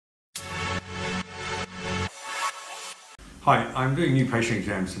Hi, I'm doing new patient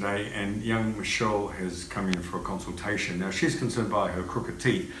exams today and young Michelle has come in for a consultation. Now she's concerned by her crooked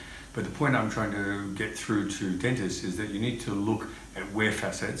teeth, but the point I'm trying to get through to dentists is that you need to look at wear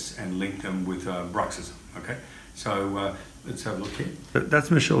facets and link them with bruxism, okay? So let's have a look here.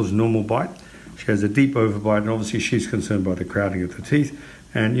 That's Michelle's normal bite. She has a deep overbite and obviously she's concerned by the crowding of the teeth.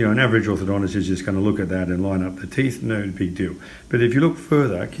 And an average orthodontist is just going to look at that and line up the teeth, no big deal. But if you look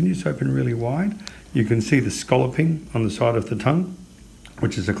further, can you just open really wide? You can see the scalloping on the side of the tongue,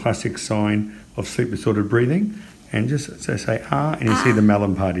 which is a classic sign of sleep disordered breathing. And just say ah, and you see the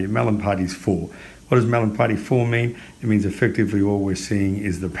Mallampati. Mallampati is 4. What does Mallampati 4 mean? It means effectively all we're seeing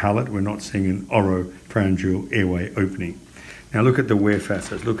is the palate. We're not seeing an oropharyngeal airway opening. Now look at the wear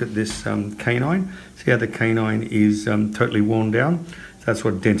facets. Look at this canine. See how the canine is totally worn down? That's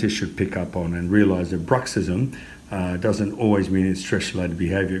what dentists should pick up on and realise that bruxism doesn't always mean it's stress-related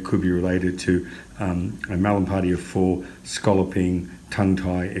behaviour. It could be related to a Mallampati of 4, scalloping, tongue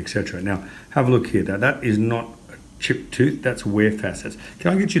tie, etc. Now, have a look here. That is not a chipped tooth, that's wear facets.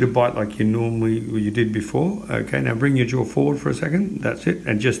 Can I get you to bite like you did before? Okay, now bring your jaw forward for a second. That's it,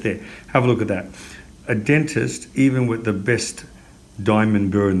 and just there. Have a look at that. A dentist, even with the best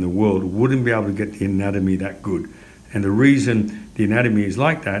diamond burr in the world, wouldn't be able to get the anatomy that good. And the reason the anatomy is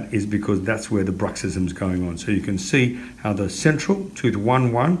like that is because that's where the bruxism is going on. So you can see how the central tooth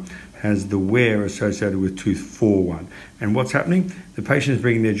 1-1 has the wear associated with tooth 4-1. And what's happening? The patient is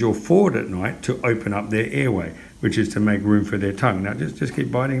bringing their jaw forward at night to open up their airway, which is to make room for their tongue. Now just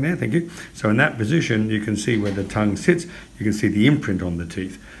keep biting there, thank you. So in that position, you can see where the tongue sits. You can see the imprint on the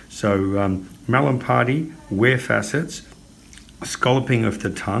teeth. So Mallampati, wear facets, scalloping of the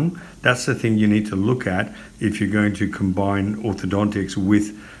tongue, that's the thing you need to look at if you're going to combine orthodontics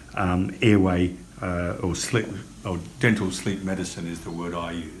with airway or sleep, or dental sleep medicine is the word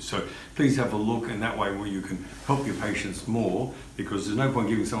I use. So please have a look, and that way where you can help your patients more, because there's no point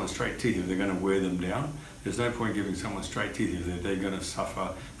giving someone straight teeth if they're going to wear them down. There's no point giving someone straight teeth if they're going to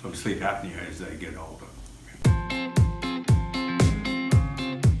suffer from sleep apnea as they get older.